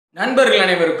நண்பர்கள்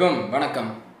அனைவருக்கும் வணக்கம்.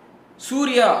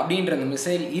 சூர்யா அப்படின்ற அந்த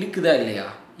மிசைல் இருக்குதா இல்லையா,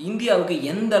 இந்தியாவுக்கு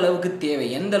எந்த அளவுக்கு தேவை,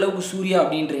 எந்த அளவுக்கு சூர்யா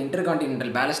அப்படின்ற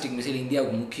இன்டர்கான்டினென்டல் பேலிஸ்டிக் மிசைல்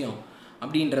இந்தியாவுக்கு முக்கியம்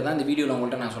அப்படின்றத இந்த வீடியோவில்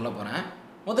உங்கள்கிட்ட நான் சொல்ல போகிறேன்.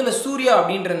 முதல்ல சூர்யா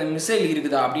அப்படின்ற அந்த மிசைல்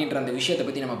இருக்குதா அப்படின்ற அந்த விஷயத்தை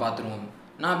பற்றி நம்ம பார்த்துருவோம்.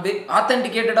 நான்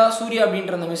ஆத்தென்டிகேட்டடாக சூர்யா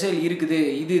அப்படின்ற அந்த மிசைல் இருக்குது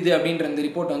இது அப்படின்ற அந்த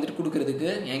ரிப்போர்ட்டை வந்துட்டு கொடுக்கறதுக்கு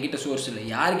என்கிட்ட சோர்ஸ் இல்லை,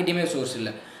 யார்கிட்டையுமே சோர்ஸ்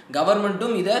இல்லை.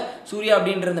 கவர்மெண்ட்டும் இதை சூர்யா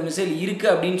அப்படின்ற அந்த மிசைல்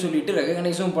இருக்குது அப்படின்னு சொல்லிட்டு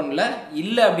ரெகக்னைஸும் பண்ணல,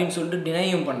 இல்லை அப்படின்னு சொல்லிட்டு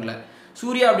டினையும் பண்ணல.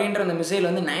 சூர்யா அப்படின்ற அந்த மிசைல்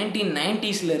வந்து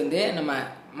 1990s நம்ம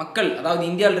மக்கள், அதாவது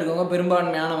இந்தியாவில் இருக்கவங்க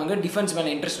பெரும்பான்மையானவங்க டிஃபென்ஸ்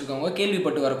மேலே இன்ட்ரெஸ்ட் இருக்கவங்க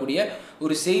கேள்விப்பட்டு வரக்கூடிய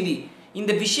ஒரு செய்தி.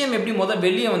 இந்த விஷயம் எப்படி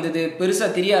வெளியே வந்தது, பெருசாக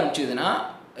தெரிய ஆரம்பிச்சதுன்னா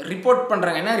ரிப்போர்ட்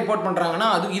பண்ணுறாங்க. என்ன ரிப்போர்ட் பண்ணுறாங்கன்னா,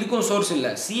 இதுக்கும் சோர்ஸ்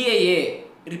இல்லை. சிஏஏ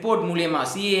ரிப்போர்ட் மூலியமாக,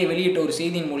 சிஏஏ வெளியிட்ட ஒரு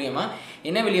செய்தியின் மூலியமாக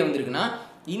என்ன வெளியே வந்திருக்குன்னா,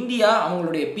 இந்தியா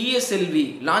அவங்களுடைய பிஎஸ்எல்வி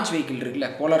லான்ச் வெஹிக்கிள் இருக்குல்ல,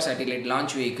 போலார் சேட்டிலைட்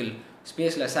லான்ச் வெஹிக்கிள்,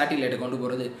 ஸ்பேஸில் சேட்டிலைட்டை கொண்டு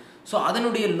போகிறது. ஸோ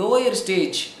அதனுடைய lower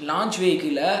stage launch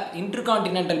வெஹிக்கிளை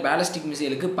intercontinental ballistic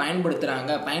மிசைலுக்கு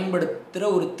பயன்படுத்துகிற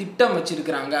ஒரு திட்டம்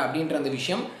வச்சுருக்கிறாங்க அப்படின்ற அந்த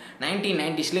விஷயம்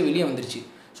 1990s வெளியே வந்துருச்சு.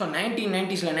 ஸோ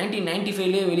 1990s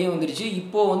 1995 வெளியே வந்துருச்சு.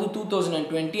 இப்போது வந்து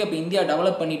 2020, அப்போ இந்தியா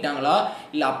டெவலப் பண்ணிட்டாங்களா,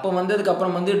 இல்லை அப்போ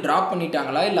வந்ததுக்கப்புறம் ட்ராப்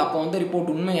பண்ணிட்டாங்களா, இல்லை அப்போ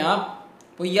ரிப்போர்ட் உண்மையா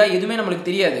பொய்யா எதுவுமே நம்மளுக்கு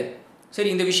தெரியாது. சரி,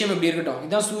 இந்த விஷயம் எப்படி இருக்கட்டும்.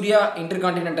 இதுதான் சூர்யா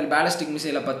இன்டர்கான்டினென்டல் பேலிஸ்டிக்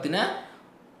மிசைலை பற்றின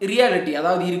ரியாலிட்டி,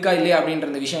 அதாவது இருக்கா இல்லையா அப்படின்ற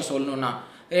இந்த விஷயம் சொல்லணும்னா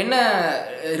என்ன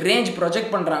ரேஞ்ச்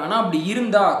ப்ரொஜெக்ட் பண்ணுறாங்கன்னா, அப்படி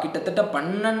இருந்தால் கிட்டத்தட்ட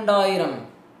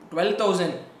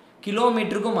 12,000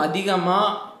 கிலோமீட்டருக்கும் அதிகமாக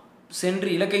சென்று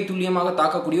இலக்கை துல்லியமாக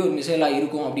தாக்கக்கூடிய ஒரு மிசைலாக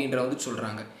இருக்கும் அப்படின்ற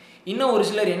சொல்கிறாங்க. இன்னும் ஒரு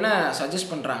சிலர் என்ன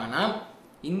சஜஸ்ட் பண்ணுறாங்கன்னா,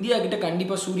 இந்தியா கிட்ட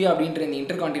கண்டிப்பாக சூர்யா அப்படின்ற இந்த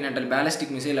இன்டர்கான்டினென்டல்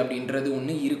பேலிஸ்டிக் மிசைல் அப்படின்றது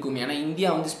ஒன்று இருக்கும். ஏன்னா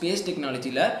இந்தியா ஸ்பேஸ்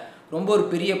டெக்னாலஜியில் ரொம்ப ஒரு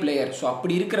பெரிய பிளேயர். ஸோ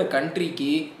அப்படி இருக்கிற கண்ட்ரிக்கு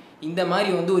இந்த மாதிரி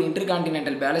ஒரு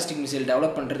இன்டர்கான்டினென்டல் பேலிஸ்டிக் மிசைல்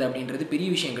டெவலப் பண்ணுறது அப்படின்றது பெரிய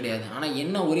விஷயம் கிடையாது. ஆனால்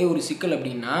என்ன ஒரே ஒரு சிக்கல்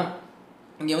அப்படின்னா,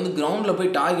 இங்கே கிரவுண்டில்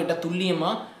போய் டார்கெட்டை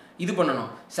துல்லியமாக இது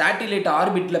பண்ணணும். சேட்டிலைட்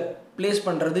ஆர்பிட்டில் பிளேஸ்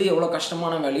பண்ணுறது எவ்வளோ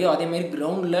கஷ்டமான வேலையோ, அதேமாதிரி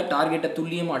கிரவுண்டில் டார்கெட்டை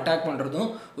துல்லியமாக அட்டாக் பண்ணுறதும்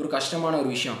ஒரு கஷ்டமான ஒரு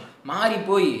விஷயம். மாறி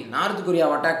போய் நார்த்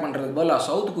கொரியாவை அட்டாக் பண்ணுறதுக்கு பதிலாக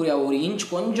சவுத் கொரியா ஒரு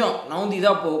இன்ச் கொஞ்சம் நவுந்து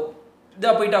இதாக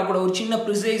போயிட்டா கூட, ஒரு சின்ன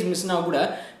ப்ரிசைஸ் மிஸ்னா கூட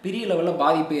பெரிய லெவலில்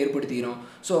பாதிப்பை ஏற்படுத்திடும்.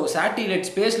 ஸோ சேட்டிலைட்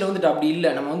ஸ்பேஸில் அப்படி இல்லை.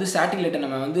 நம்ம சேட்டிலைட்டை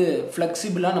நம்ம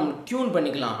ஃப்ளெக்சிபிளாக நம்ம டியூன்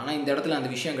பண்ணிக்கலாம். ஆனால் இந்த இடத்துல அந்த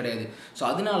விஷயம் கிடையாது. ஸோ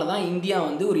அதனால தான் இந்தியா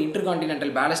ஒரு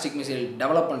இன்டர்கான்டினென்டல் பேலிஸ்டிக் மிசைல்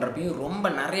டெவலப் பண்ணுறப்பையும் ரொம்ப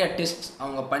நிறையா டெஸ்ட்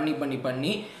அவங்க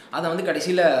பண்ணி அதை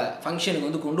கடைசியில்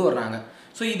ஃபங்க்ஷனுக்கு கொண்டு வர்றாங்க.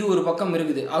 ஸோ இது ஒரு பக்கம்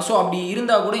இருக்குது. ஸோ அப்படி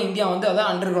இருந்தால் கூட இந்தியா அதை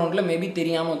அண்டர் கிரவுண்டில் மேபி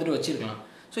தெரியாமல் வச்சுருக்கலாம்.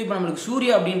 ஸோ இப்போ நம்மளுக்கு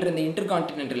சூர்யா அப்படின்ற இந்த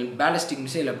இன்டர்கான்டினென்டல் பேலிஸ்டிக்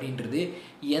மிசைல் அப்படின்றது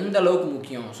எந்த அளவுக்கு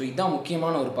முக்கியம். ஸோ இதுதான்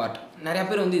முக்கியமான ஒரு பார்ட். நிறையா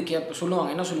பேர்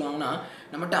சொல்லுவாங்க, என்ன சொல்லுவாங்கன்னா,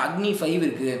 நம்மகிட்ட அக்னி 5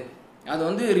 இருக்குது.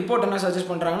 அது ரிப்போர்ட் என்ன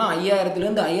சஜஸ்ட் பண்ணுறாங்கன்னா,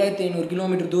 5000 to 5500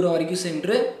 கிலோமீட்டர் தூரம் வரைக்கும்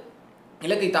சென்று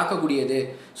இலக்கை தாக்கக்கூடியது.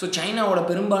 ஸோ சைனாவோட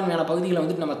பெரும்பான்மையான பகுதிகளை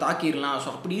நம்ம தாக்கிடலாம். ஸோ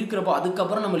அப்படி இருக்கிறப்போ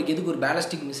அதுக்கப்புறம் நம்மளுக்கு எதுக்கு ஒரு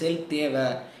பேலிஸ்டிக் மிசைல் தேவை?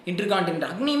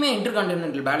 அக்னியுமே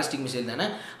இன்டர்கான்டினென்டல் பேலிஸ்டிக் மிசைல் தானே.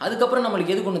 அதுக்கப்புறம்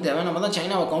நம்மளுக்கு எதுக்கு ஒன்று தேவை? நம்ம தான்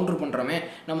சைனாவை கவுண்டர் பண்ணுறோமே.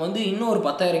 நம்ம இன்னும் ஒரு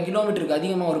 10,000 கிலோமீட்டருக்கு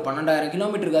அதிகமாக, ஒரு 12,000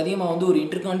 கிலோமீட்டருக்கு அதிகமாக ஒரு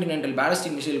இன்டர்கான்டினென்டல்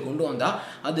பேலிஸ்டிக் மிசைல் கொண்டு வந்தால்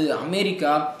அது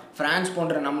அமெரிக்கா, பிரான்ஸ்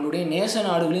போன்ற நம்மளுடைய நேச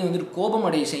நாடுகளையும் கோபம்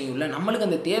அடைய செய்யும்ல. நம்மளுக்கு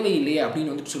அந்த தேவை இல்லையே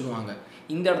அப்படின்னு சொல்லுவாங்க.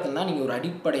 இந்த இடத்துல தான் நீங்கள் ஒரு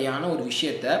அடிப்படையான ஒரு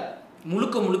விஷயத்தை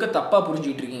முழுக்க தப்பாக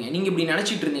புரிஞ்சுக்கிட்டு இருக்கீங்க. நீங்கள் இப்படி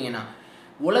நினச்சிட்டு இருந்தீங்கன்னா,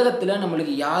 உலகத்தில்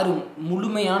நம்மளுக்கு யாரும்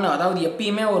முழுமையான, அதாவது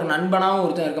எப்பயுமே ஒரு நண்பனாகவும்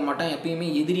ஒருத்தன் இருக்க மாட்டான், எப்பயுமே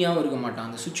எதிரியாகவும் இருக்க மாட்டான்.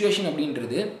 அந்த சுச்சுவேஷன்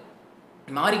அப்படின்றது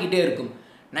மாறிக்கிட்டே இருக்கும்.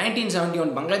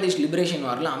 1971 பங்களாதேஷ் லிபரேஷன்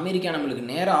வாரில் அமெரிக்கா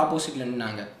நம்மளுக்கு நேராக ஆப்போசிட்டில்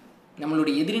நின்னாங்க.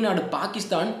 நம்மளுடைய எதிரி நாடு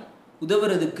பாகிஸ்தான்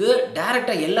உதவுறதுக்கு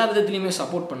டைரெக்டாக எல்லா விதத்துலையுமே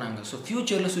சப்போர்ட் பண்ணாங்க. ஸோ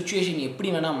ஃப்யூச்சரில் சுச்சுவேஷன் எப்படி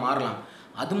வேணால் மாறலாம்.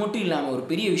 அது மட்டும் இல்லாமல் ஒரு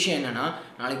பெரிய விஷயம் என்னென்னா,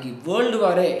 நாளைக்கு வேர்ல்டு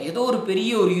வாரே ஏதோ ஒரு பெரிய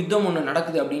ஒரு யுத்தம் ஒன்று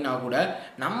நடக்குது அப்படின்னா கூட,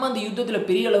 நம்ம அந்த யுத்தத்தில்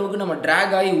பெரிய அளவுக்கு நம்ம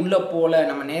ட்ராக் ஆகி உள்ளே போகல,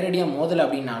 நம்ம நேரடியாக மோதலை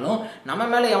அப்படின்னாலும் நம்ம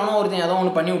மேலே எவனோ ஒருத்தன் ஏதோ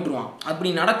ஒன்று பண்ணி விட்ருவான்.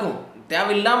 அப்படி நடக்கும்.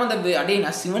 தேவையில்லாமல் அந்த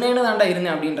நான் சிவனேன்னு தாண்டா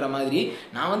இருந்தேன் அப்படின்ற மாதிரி,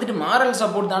 நான் மாரல்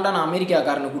சப்போர்ட் தாண்டா நான்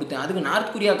அமெரிக்காக்காரனை கொடுத்தேன், அதுக்கு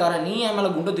நார்த் கொரியாக்காரன் நீ என்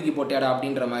மேலே குண்டை தூக்கி போட்டியாடா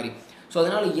அப்படின்ற மாதிரி. ஸோ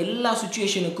அதனால் எல்லா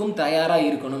சுச்சுவேஷனுக்கும் தயாராக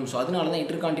இருக்கணும். ஸோ அதனால தான்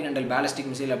இன்டர்கான்டினென்டல் பேலிஸ்டிக்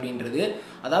மிசைல் அப்படின்றது,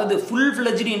 அதாவது full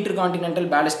fledged intercontinental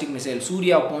ballistic missile,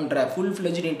 Surya போன்ற full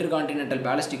fledged intercontinental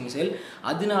ballistic missile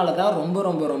அதனால தான் ரொம்ப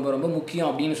ரொம்ப ரொம்ப ரொம்ப முக்கியம்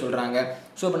அப்படின்னு சொல்கிறாங்க.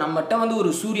 ஸோ இப்போ நம்மகிட்ட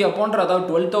ஒரு சூர்யா போன்ற, அதாவது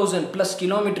 12,000+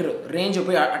 கிலோமீட்டர் ரேஞ்சை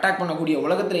போய் அட்டாக் பண்ணக்கூடிய,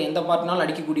 உலகத்தில் எந்த பார்ட்னாலும்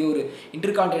அடிக்கக்கூடிய ஒரு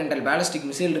இன்டர்கான்டினென்டல் பேலிஸ்டிக்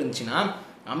மிசைல் இருந்துச்சுன்னா,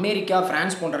 அமெரிக்கா,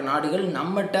 பிரான்ஸ் போன்ற நாடுகள்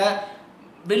நம்மகிட்ட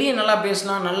வெளியே நல்லா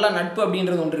பேசலாம், நல்லா நட்பு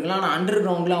அப்படின்றது ஒன்று இருக்கலாம். ஆனால் அண்டர்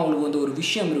கிரவுண்டில் அவங்களுக்கு ஒரு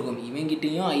விஷயம் இருக்கும்.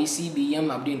 இவங்கிட்டையும் ICBM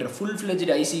அப்படின்ற ஃபுல்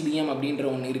ஃப்ளெஜ்டு ICBM அப்படின்ற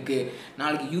ஒன்று இருக்குது.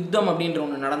 நாளைக்கு யுத்தம் அப்படின்ற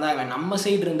ஒன்று நடந்தால் இவன் நம்ம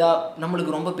சைடு இருந்தால்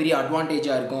நம்மளுக்கு ரொம்ப பெரிய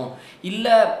அட்வான்டேஜாக இருக்கும்.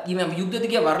 இல்லை இவன்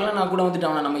யுத்தத்துக்கே வரலன்னா கூட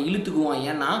அவனை நம்ம இழுத்துக்குவோம்.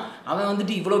 ஏன்னா அவன்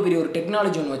இவ்வளோ பெரிய ஒரு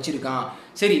டெக்னாலஜி ஒன்று வச்சுருக்கான்.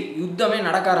 சரி யுத்தமே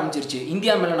நடக்க ஆரம்பிச்சிருச்சு,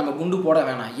 இந்தியா மேலே நம்ம குண்டு போட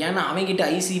வேணாம், ஏன்னா அவங்ககிட்ட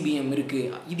ஐசிபிஎம்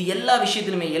இருக்குது. இது எல்லா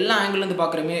விஷயத்துலையுமே எல்லா ஆங்கிள்லேருந்து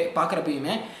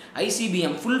பார்க்குறப்பயுமே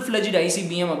ஐசிபிஎம் ஃபுல் ஃப்ளெஜ்டு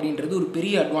ஐசிபிஎம் அப்படின்றது ஒரு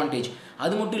பெரிய அட்வான்டேஜ்.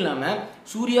 அது மட்டும் இல்லாமல்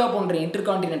சூர்யா போன்ற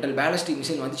இன்டர்கான்டினென்டல் பேலிஸ்டிக்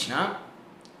மிசைல் வந்துச்சுன்னா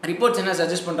ரிப்போர்ட்ஸ் என்ன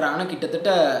சஜஸ்ட் பண்ணுறாங்கன்னா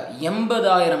கிட்டத்தட்ட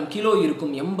 80,000 கிலோ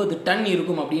இருக்கும், 80 டன்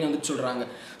இருக்கும் அப்படின்னு வந்துட்டு சொல்கிறாங்க.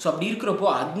 ஸோ அப்படி இருக்கிறப்போ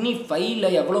அக்னி 5ல்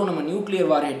எவ்வளோ நம்ம நியூக்ளியர்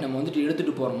வார்ஹெட் நம்ம வந்துட்டு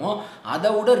எடுத்துகிட்டு போகிறோமோ அதை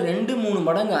விட 2-3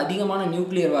 மடங்கு அதிகமான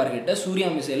நியூக்ளியர் வார்ஹெட்டை சூர்யா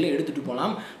மிசைலில் எடுத்துகிட்டு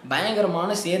போகலாம்,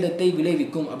 பயங்கரமான சேதத்தை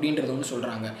விளைவிக்கும் அப்படின்றது ஒன்று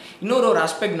சொல்கிறாங்க. இன்னொரு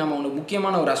ஆஸ்பெக்ட் நம்ம ஒன்று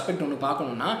முக்கியமான ஒரு ஆஸ்பெக்ட் ஒன்று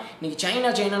பார்க்கணுன்னா, இன்றைக்கி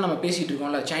சைனா நம்ம பேசிகிட்டு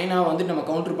இருக்கோம்ல, சைனா வந்துட்டு நம்ம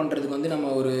கவுண்டர் பண்ணுறதுக்கு வந்து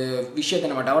நம்ம ஒரு விஷயத்தை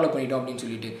நம்ம டெவலப் பண்ணிட்டோம் அப்படின்னு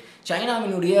சொல்லிட்டு,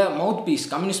 சைனாவினுடைய மவுத் பீஸ்,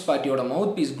 கம்யூனிஸ்ட் பார்ட்டியோட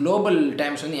மவுத் பீஸ் குளோபல்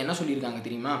டைம்ஸ் வந்து என்ன சொல்லியிருக்காங்க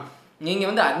தெரியுமா? நீங்கள்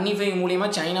வந்து அக்னி 5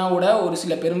 மூலியமாக சைனாவோட ஒரு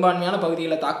சில பெரும்பான்மையான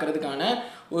பகுதிகளை தாக்குறதுக்கான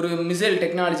ஒரு மிசைல்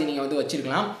டெக்னாலஜி நீங்கள் வந்து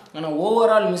வச்சுருக்கலாம். ஆனால்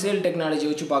ஓவரால் மிசைல் டெக்னாலஜி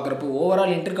வச்சு பார்க்குறப்போ,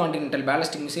 ஓவரால் இன்டர்கான்டினென்டல்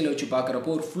பேலிஸ்டிக் மிசைல் வச்சு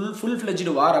பார்க்குறப்போ ஒரு ஃபுல்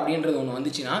ஃப்ளெஜ்டு வார் அப்படின்றது ஒன்று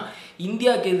வந்துச்சுன்னா,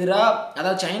 இந்தியாவுக்கு எதிராக,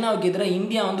 அதாவது சைனாவுக்கு எதிராக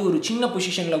இந்தியா வந்து ஒரு சின்ன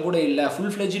பொசிஷனில் கூட இல்லை,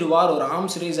 ஃபுல் ஃப்ளெஜ்டு வார், ஒரு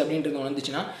ஆர்ம்ஸ் ரேஸ் அப்படின்றது ஒன்று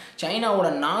வந்துச்சுன்னா, சைனாவோட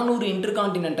 400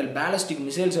 இன்டர்கான்டினென்டல் பேலிஸ்டிக்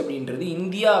மிசைல்ஸ் அப்படின்றது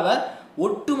இந்தியாவை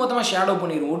ஒட்டு மொத்தமாக ஷேடோ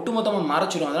பண்ணிடும், ஒட்டு மொத்தமாக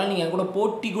மறைச்சிடும். அதனால் நீங்கள் கூட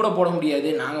போட்டி கூட போட முடியாது,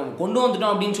 நாங்கள் கொண்டு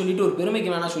வந்துட்டோம் அப்படின்னு சொல்லிட்டு ஒரு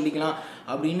பெருமைக்கு வேணால் சொல்லிக்கலாம்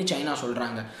அப்படின்னு சைனா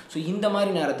சொல்கிறாங்க. ஸோ இந்த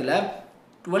மாதிரி நேரத்தில்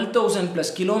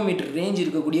 12,000+ கிலோமீட்டர் ரேஞ்ச்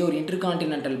இருக்கக்கூடிய ஒரு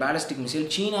இன்டர்கான்டினென்டல் பேலிஸ்டிக் மிசைல்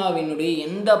சீனாவினுடைய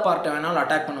எந்த பார்ட்டை வேணாலும்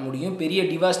அட்டாக் பண்ண முடியும், பெரிய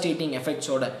டிவாஸ்டேட்டிங்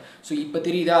எஃபெக்ட்ஸோட. ஸோ இப்போ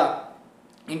தெரியுதா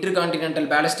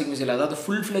இன்டர்கான்டினென்டல் பேலிஸ்டிக் மிசைல், அதாவது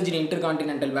ஃபுல் ஃப்ளெஜ்டு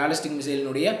இன்டர்கான்டினென்டல் பேலிஸ்டிக்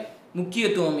மிசைலினுடைய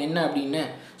முக்கியத்துவம் என்ன அப்படின்னு.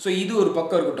 ஸோ இது ஒரு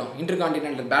பக்கம் இருக்கட்டும்,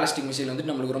 இன்டர்கான்டினென்டல் பேலிஸ்டிக் மிசைல் வந்துட்டு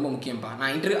நம்மளுக்கு ரொம்ப முக்கியம்ப்பா.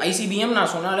 நான் ஐசிபிஎம்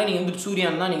நான் சொன்னாலே நீங்கள் வந்துட்டு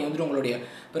சூர்யான் தான் நீங்கள் வந்துட்டு உங்களுடைய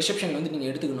பெர்செப்ஷன் வந்து நீங்கள்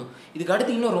எடுத்துக்கணும். இதுக்கு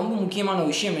அடுத்து இன்னும் ரொம்ப முக்கியமான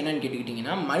விஷயம் என்னன்னு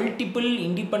கேட்டுக்கிட்டிங்கன்னா, multiple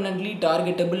independently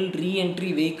targetable reentry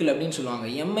vehicle அப்படின்னு சொல்லுவாங்க,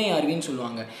 எம்ஐஆர்வின்னு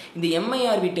சொல்லுவாங்க. இந்த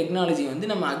எம்ஐஆர்வி டெக்னாலஜி வந்து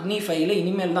நம்ம அக்னி 5ல்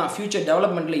இனிமேல் தான் ஃபியூச்சர்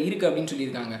டெவலப்மெண்ட்டில் இருக்குது அப்படின்னு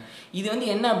சொல்லியிருக்காங்க. இது வந்து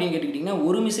என்ன அப்படின்னு கேட்டுக்கிட்டிங்கன்னா,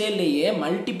 ஒரு மிசைல்லையே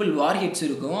மல்டிபிள் வார்ஹெட்ஸ்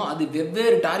இருக்கும், அது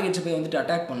வெவ்வேறு டார்கெட்ஸை போய் வந்துட்டு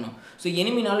அட்டாக் பண்ணும். ஸோ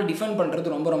எனிமினால் டிஃபெண்ட்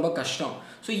பண்ணுறது ரொம்ப ரொம்ப கஷ்டம்.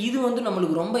 ஸோ இது வந்து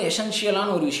நம்மளுக்கு ரொம்ப எசென்ஷியலான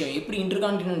ஒரு விஷயம். எப்படி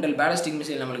இன்டர்கான்டினென்டல் பேலிஸ்டிக்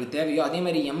மிசைல் நம்மளுக்கு தேவையோ அதே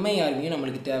மாதிரி எம்ஐஆர்வியும்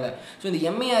நம்மளுக்கு தேவை. ஸோ இந்த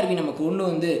எம்ஐஆர்வி நம்ம கொண்டு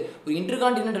வந்து ஒரு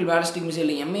இன்டர்கான்டினென்டல் பேலிஸ்டிக்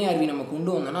மிசைலில் எம்ஐஆர்வி நம்ம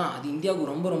கொண்டு வந்தோம்னா அது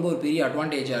இந்தியாவுக்கு ரொம்ப ரொம்ப ஒரு பெரிய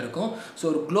அட்வான்டேஜாக இருக்கும். ஸோ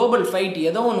ஒரு குளோபல் ஃபைட்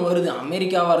ஏதோ ஒன்று வருது,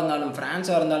 அமெரிக்காவாக இருந்தாலும்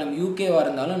ஃப்ரான்ஸாக இருந்தாலும் யூகேவாக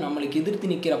இருந்தாலும் நம்மளுக்கு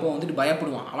எதிர்த்து நிற்கிறப்போ வந்துட்டு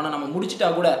பயப்படுவான். அவனை நம்ம முடிச்சிட்டா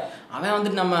கூட அவன்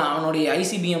வந்துட்டு அவனுடைய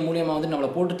ஐசிபிஎம் மூலியமாக வந்துட்டு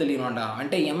நம்மளை போட்டு தள்ளிடுவான்டா,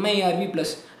 அவன்கிட்ட எம்ஐஆர்வி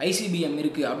ப்ளஸ் ஐசிபிஎம்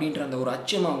இருக்குது அப்படின்ற அந்த ஒரு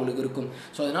அச்சம் அவங்களுக்கு இருக்கும்.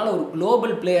 ஸோ அதனால் ஒரு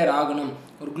குளோபல் பிளேயர் ஆகணும்,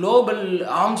 ஒரு குளோபல்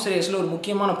ஆர்ம்ஸ் ரேஸில் ஒரு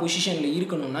முக்கியமான பொசிஷனில்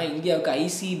இருக்கணும்னா இந்தியாவுக்கு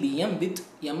ஐசிபிஎம் வித்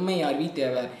எம்ஐஆர்வி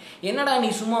தேவை. என்னடா நீ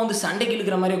சும்மா வந்து சண்டைக்கு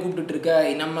இழுக்கிற மாதிரியே கூப்பிட்டுட்டு இருக்க,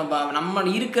 நம்ம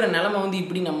இருக்கிற நிலைமை வந்து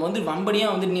இப்படி நம்ம வந்து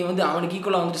வம்படியாக வந்துட்டு நீ வந்து அவனுக்கு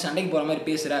ஈக்குவலாக வந்துட்டு சண்டைக்கு போகிற மாதிரி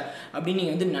பேசுகிற அப்படின்னு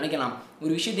நீங்கள் வந்து நினைக்கலாம்.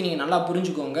 ஒரு விஷயத்தை நீங்கள் நல்லா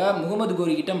புரிஞ்சுக்கோங்க, முகமது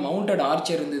கோரி கிட்ட மவுண்டட்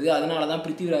ஆர்ச்சர் இருந்தது, அதனால தான்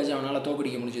பிருத்திவிராஜ் அவனால்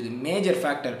தோக்கடிக்க முடிஞ்சது, மேஜர்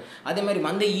ஃபேக்டர். அதே மாதிரி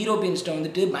வந்த யூரோப்பியன்ஸ்ட்டை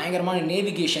வந்துட்டு பயங்கரமான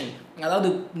நேவிகேஷன், அதாவது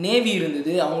நேவி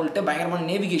இருந்தது, அவங்கள்ட்ட பயங்கரமான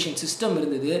நேவிகேஷன் சிஸ்டம்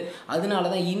இருந்தது, அதனால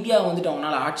தான் இந்தியா வந்துட்டு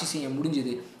அவங்களால ஆட்சி செய்ய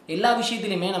முடிஞ்சுது. எல்லா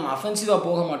விஷயத்துலையுமே நம்ம அஃபென்சிவாக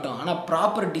போக மாட்டோம், ஆனால்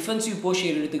ப்ராப்பர் டிஃபென்சிவ்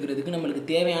போஸ்டர் எடுத்துக்கிறதுக்கு நம்மளுக்கு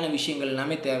தேவையான விஷயங்கள்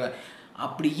எல்லாமே தேவை.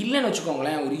 அப்படி இல்லைன்னு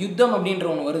வச்சுக்கோங்களேன், ஒரு யுத்தம் அப்படின்ற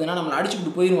ஒன்று வருதுன்னா நம்மளை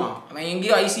அடிச்சுக்கிட்டு போயிடுவான், அவன்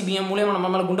எங்கேயோ ஐசிபிஎம் மூலியமாக நம்ம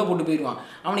மேலே குண்டை போட்டு போயிடுவான்,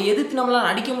 அவனை எதிர்த்து நம்மளால்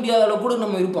அடிக்க முடியாத அளவு கூட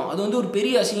நம்ம இருப்போம். அது வந்து ஒரு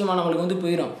பெரிய அசிங்கமாக நம்மளுக்கு வந்து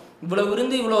போயிடும். இவ்வளோ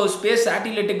இருந்து இவ்வளோ ஸ்பேஸ்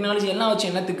சேட்டிலைட் டெக்னாலஜி எல்லாம் வச்சு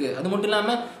என்னத்துக்கு? அது மட்டும்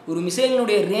இல்லாமல் ஒரு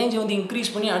மிசைலினுடைய ரேஞ்சை வந்து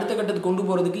இன்க்ரீஸ் பண்ணி அடுத்த கட்டத்துக்கு கொண்டு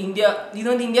போகிறதுக்கு இது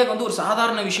வந்து இந்தியாவுக்கு வந்து ஒரு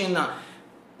சாதாரண விஷயம்தான்.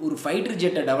 ஒரு ஃபைட்டர்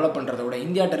ஜெட்டை டெவலப் பண்ணுறத விட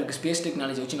இந்தியாட்ட இருக்க ஸ்பேஸ்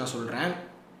டெக்னாலஜி வச்சு நான் சொல்கிறேன்,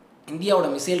 இந்தியாவோட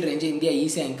மிசைல் ரேஞ்சை இந்தியா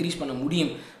ஈஸியாக இன்க்ரீஸ் பண்ண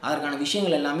முடியும். அதற்கான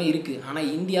விஷயங்கள் எல்லாமே இருக்குது. ஆனால்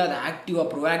இந்தியா அதை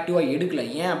ப்ரோஆக்டிவாக எடுக்கலை.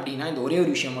 ஏன் அப்படின்னா இந்த ஒரே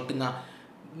ஒரு விஷயம் மட்டும்தான்,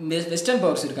 வெஸ்டர்ன்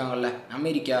பவர்ஸ் இருக்காங்கல்ல,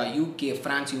 அமெரிக்கா, யூகே,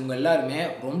 ஃப்ரான்ஸ், இவங்க எல்லாருமே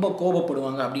ரொம்ப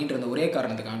கோபப்படுவாங்க அப்படின்ற அந்த ஒரே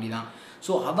காரணத்துக்காண்டி தான்.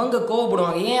 ஸோ அவங்க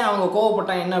கோவப்படுவாங்க. ஏன் அவங்க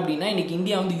கோவப்பட்டால் என்ன அப்படின்னா, இன்றைக்கி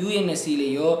இந்தியா வந்து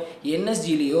யூஎன்எஸ்சிலேயோ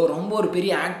என்எஸ்ஜிலேயோ ரொம்ப ஒரு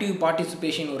பெரிய ஆக்டிவ்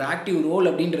பார்ட்டிசிபேஷன், ஒரு ஆக்டிவ்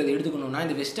ரோல் அப்படின்றத எடுத்துக்கணும்னா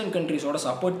இந்த வெஸ்டர்ன் கண்ட்ரிஸோட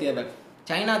சப்போர்ட் தேவை.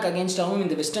 சைனாக்கு அகேன்ஸ்டாகவும்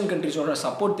இந்த வெஸ்டர்ன் கண்ட்ரிஸோட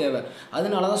சப்போர்ட் தேவை.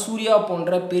 அதனால தான் சூர்யா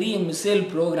போன்ற பெரிய மிசைல்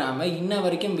ப்ரோக்ராமை இன்ன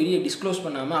வரைக்கும் வெளியே டிஸ்க்ளோஸ்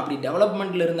பண்ணாமல், அப்படி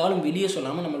டெவலப்மெண்ட்டில் இருந்தாலும் வெளியே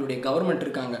சொல்லாமல் நம்மளுடைய கவர்மெண்ட்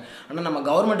இருக்காங்க. ஆனால் நம்ம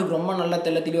கவர்மெண்ட்டுக்கு ரொம்ப நல்லா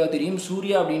தெளிவாக தெரியும்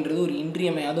சூர்யா அப்படின்றது ஒரு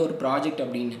இன்றியமையாத ஒரு ப்ராஜெக்ட்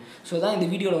அப்படின்னு. ஸோ தான் இந்த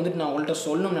வீடியோவில் வந்துட்டு நான் உங்கள்கிட்ட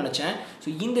சொல்லணும்னு நினச்சேன். ஸோ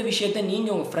இந்த விஷயத்தை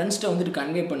நீங்கள் உங்கள் ஃப்ரெண்ட்ஸ்கிட்ட வந்துட்டு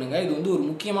கன்வே பண்ணுங்கள். இது வந்து ஒரு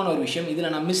முக்கியமான ஒரு விஷயம்.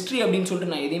 இதில் நான் மிஸ்ட்ரி அப்படின்னு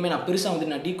சொல்லிட்டு நான் எதையுமே பெருசாக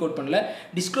வந்துட்டு நான் டீகோட் பண்ணல,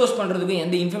 டிஸ்க்ளோஸ் பண்ணுறதுக்கு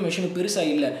எந்த இன்ஃபர்மேஷனும்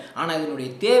பெருசாக இல்லை. ஆனால் இதனுடைய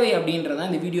தேவை அப்படின்றதான்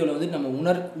இந்த வீடியோவில் வந்துட்டு நம்ம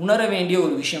உணர வேண்டிய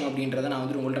ஒரு விஷயம் அப்படின்றத நான்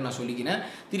வந்துட்டு உங்கள்கிட்ட நான் சொல்லிக்கிறேன்.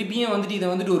 திருப்பியும் வந்துட்டு இதை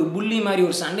வந்துட்டு ஒரு புள்ளி மாதிரி,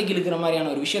 ஒரு சண்டைக்கு இழுக்கிற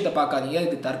மாதிரியான ஒரு விஷயத்தை பார்க்காதீங்க.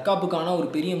 இதுக்கு தற்காப்புக்கான ஒரு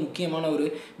பெரிய முக்கியமான ஒரு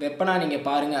வெப்பனாக நீங்கள்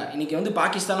பாருங்கள். இன்றைக்கி வந்து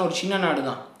பாகிஸ்தான் ஒரு சின்ன நாடு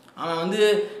தான், அவன் வந்து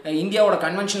இந்தியாவோட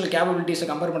கன்வென்ஷனல் கேப்பபிலிட்டிஸை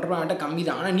கம்பேர் பண்ணுறப்ப அவன்கிட்ட கம்மி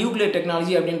தான். ஆனால் நியூக்ளியர்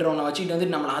டெக்னாலஜி அப்படின்றவனை வச்சுட்டு வந்து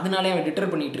நம்மளை அதனாலே அவன்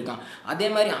டிட்டர் பண்ணிகிட்டு இருக்கான். அதே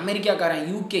மாதிரி அமெரிக்காக்காரன்,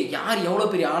 யூகே, யார் எவ்வளோ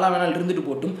பெரிய ஆளாக வேணாலும் இருந்துட்டு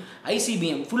போட்டும்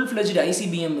ஐசிபிஎம், ஃபுல் ஃப்ளெஜ்டு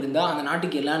ஐசிபிஎம் இருந்தால் அந்த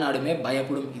நாட்டுக்கு எல்லா நாடுமே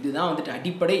பயப்படும். இதுதான் வந்துட்டு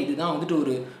அடிப்படை, இதுதான் வந்துட்டு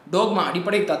ஒரு டோக்மா,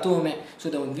 அடிப்படை தத்துவமே. ஸோ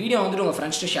இந்த வீடியோ வந்துட்டு உங்கள்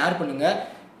ஃப்ரெண்ட்ஸ்ட்டு ஷேர் பண்ணுங்கள்.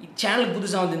 சேனலுக்கு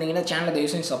புதுசாக வந்திருந்தீங்கன்னா சேனலை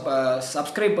தயவு செஞ்சு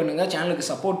சப்ஸ்கிரைப் பண்ணுங்கள், சேனலுக்கு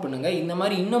சப்போர்ட் பண்ணுங்கள். இந்த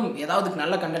மாதிரி இன்னும் ஏதாவது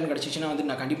நல்ல கண்டென்ட் கிடச்சிச்சின்னா வந்து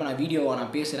நான் கண்டிப்பாக வீடியோவை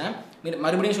நான் பேசுகிறேன்.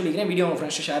 மறுபடியும் சொல்லிக்கிறேன், வீடியோ உங்கள்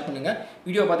ஃப்ரெண்ட்ஸை ஷேர் பண்ணுங்கள்.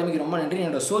 வீடியோ பார்த்தமைக்கு ரொம்ப நன்றி.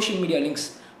 என்னோட சோஷியல் மீடியா லிங்க்ஸ்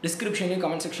டிஸ்கிரிப்ஷன்லையும்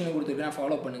கமெண்ட் செக்ஷன்லையும் கொடுத்துருக்கேன்,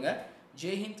 ஃபாலோ பண்ணுங்கள்.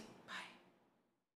 ஜெய் ஹிந்த்.